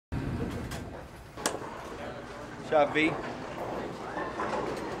Shot V.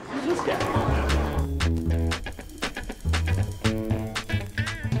 Who's this guy?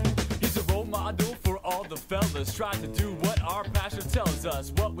 He's a role model for all the fellas. Try to do what our pastor tells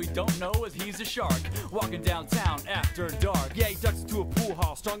us. What we don't know is he's a shark walking downtown after dark. Yeah, he ducks into a pool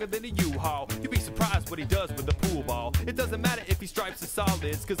hall, stronger than a U-Haul. You'd be surprised what he does with a pool ball. It doesn't matter if he stripes or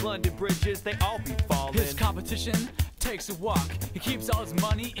solids, cause London bridges, they all be falling. His competition takes a walk. He keeps all his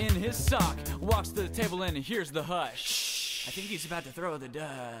money in his sock. Walks to the table and hears the hush. Shh. I think he's about to throw the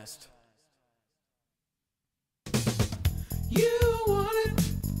dust. You want it,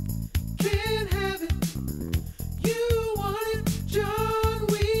 can't have it. You want it, John,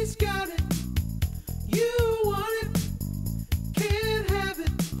 we's got it. You want it, can't have it.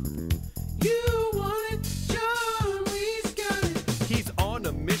 You want it, John, we's got it. He's on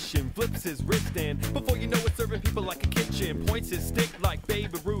a mission, flips his wristband. Before you know it, serving people like a kitchen. Points his stick like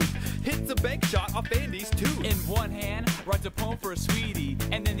Babe Ruth. Hits a bank shot off Andy's tooth. In one hand, writes a poem for a sweetie,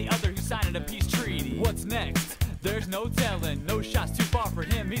 and then the other who's signing a peace treaty. What's next? There's no telling. No shots too far for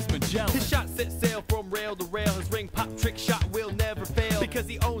him, he's Magellan. His shot set sail from rail to rail. His ring pop trick shot will never fail. Because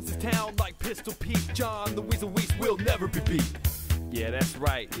he owns his town like Pistol Pete. John the Weasel Weiss will never be beat. Yeah, that's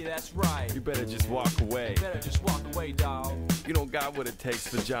right. Yeah, that's right. You better just walk away. You better just walk away, dawg. You don't got what it takes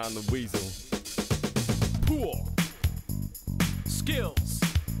for John the Weasel. Pool. Skills.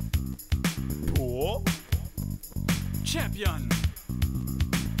 Pool. Champion.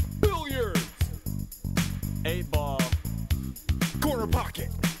 Billiards. 8-ball. Corner pocket.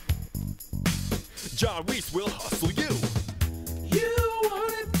 John Weiss will hustle you. You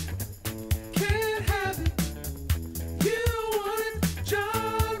want it, can't have it. You want it,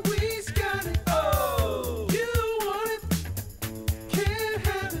 John, we's got it. Oh! You want it, can't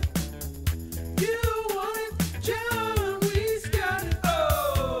have it. You want it, John, we's got it.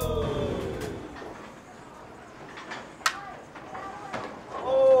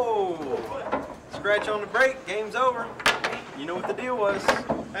 Oh! Scratch on the brake, game's over. You know what the deal was.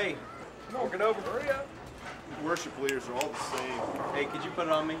 Hey, walk it over. Hurry up. Worship leaders are all the same. Hey, could you put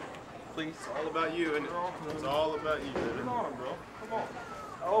it on me, please? It's all about you, and it's all about you, baby. Come on, bro. Come on.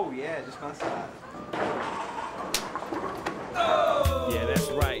 Oh, yeah, just my side. Yeah, that's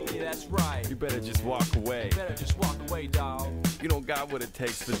right. Yeah, that's right. You better just walk away. You better just walk away, dawg. You don't got what it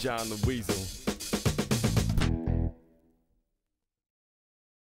takes for John the Weasel.